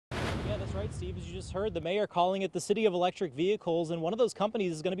That's right, Steve. As you just heard, the mayor calling it the city of electric vehicles, and one of those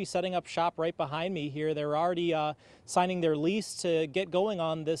companies is going to be setting up shop right behind me here. They're already signing their lease to get going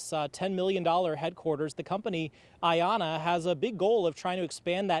on this $10 million headquarters. The company, Ayana, has a big goal of trying to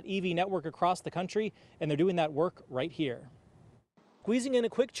expand that EV network across the country, and they're doing that work right here. Squeezing in a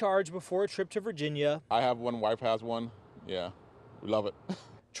quick charge before a trip to Virginia. I have one, wife has one. Yeah, we love it.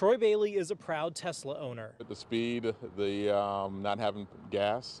 Troy Bailey is a proud Tesla owner. The speed, the not having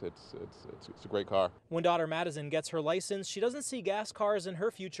gas, it's a great car. When daughter Madison gets her license, she doesn't see gas cars in her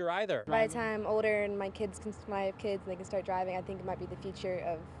future either. By the time I'm older and my kids, they can start driving, I think it might be the future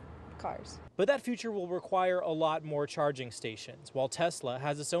of cars. But that future will require a lot more charging stations. While Tesla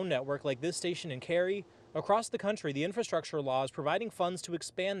has its own network like this station in Cary, across the country, the infrastructure law is providing funds to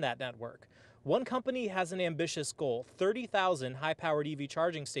expand that network. One company has an ambitious goal, 30,000 high-powered EV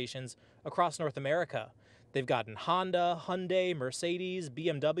charging stations across North America. They've gotten Honda, Hyundai, Mercedes,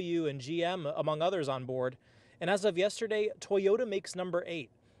 BMW, and GM, among others, on board. And as of yesterday, Toyota makes number 8.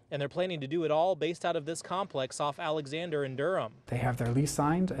 And they're planning to do it all based out of this complex off Alexander in Durham. They have their lease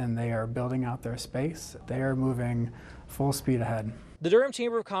signed and they are building out their space. They are moving full speed ahead. The Durham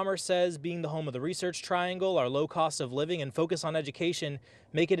Chamber of Commerce says being the home of the Research Triangle, our low cost of living and focus on education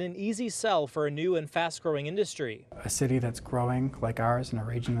make it an easy sell for a new and fast-growing industry. A city that's growing like ours and a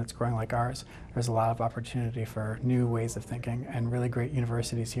region that's growing like ours, there's a lot of opportunity for new ways of thinking and really great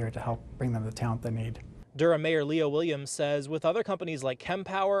universities here to help bring them the talent they need. Durham Mayor Leo Williams says with other companies like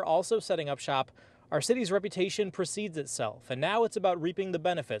ChemPower also setting up shop, our city's reputation precedes itself, and now it's about reaping the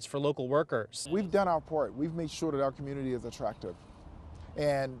benefits for local workers. We've done our part. We've made sure that our community is attractive.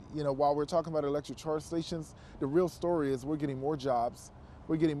 And, you know, while we're talking about electric charge stations, the real story is we're getting more jobs.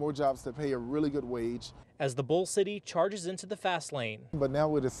 We're getting more jobs that pay a really good wage. As the Bull City charges into the fast lane. But now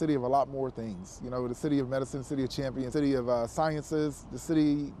we're the city of a lot more things. You know, the city of medicine, city of champions, city of sciences, the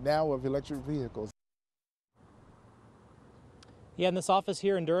city now of electric vehicles. Yeah, and this office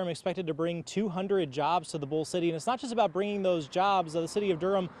here in Durham expected to bring 200 jobs to the Bull City. And it's not just about bringing those jobs. The city of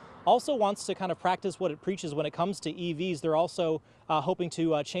Durham also wants to kind of practice what it preaches when it comes to EVs. They're also hoping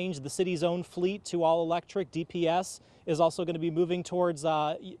to change the city's own fleet to all electric. DPS is also going to be moving towards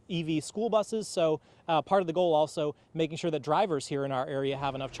EV school buses. So part of the goal also making sure that drivers here in our area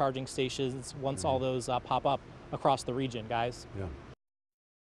have enough charging stations once all those pop up across the region, guys. Yeah.